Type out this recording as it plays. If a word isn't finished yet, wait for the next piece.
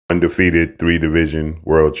Undefeated three-division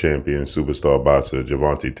world champion superstar boxer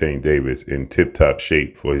Gervonta Tank Davis in tip-top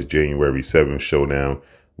shape for his January 7th showdown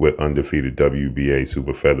with undefeated WBA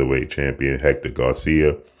super featherweight champion Hector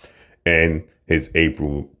Garcia, and his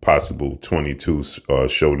April possible 22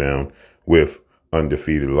 showdown with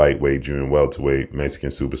undefeated lightweight junior welterweight Mexican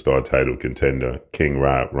superstar title contender King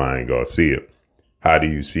Ryan Garcia. How do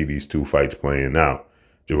you see these two fights playing out?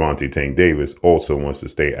 Gervonta Tank Davis also wants to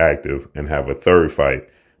stay active and have a third fight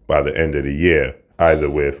by the end of the year, either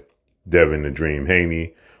with Devin the Dream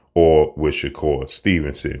Haney or with Shakur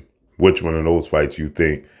Stevenson. Which one of those fights you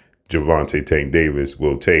think Gervonta Tank Davis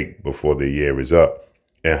will take before the year is up?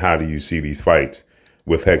 And how do you see these fights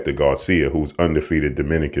with Hector Garcia, who's undefeated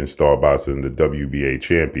Dominican star boxer and the WBA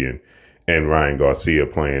champion, and Ryan Garcia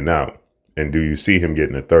playing out? And do you see him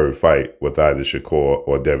getting a third fight with either Shakur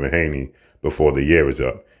or Devin Haney before the year is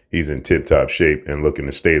up? He's in tip-top shape and looking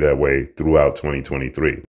to stay that way throughout 2023.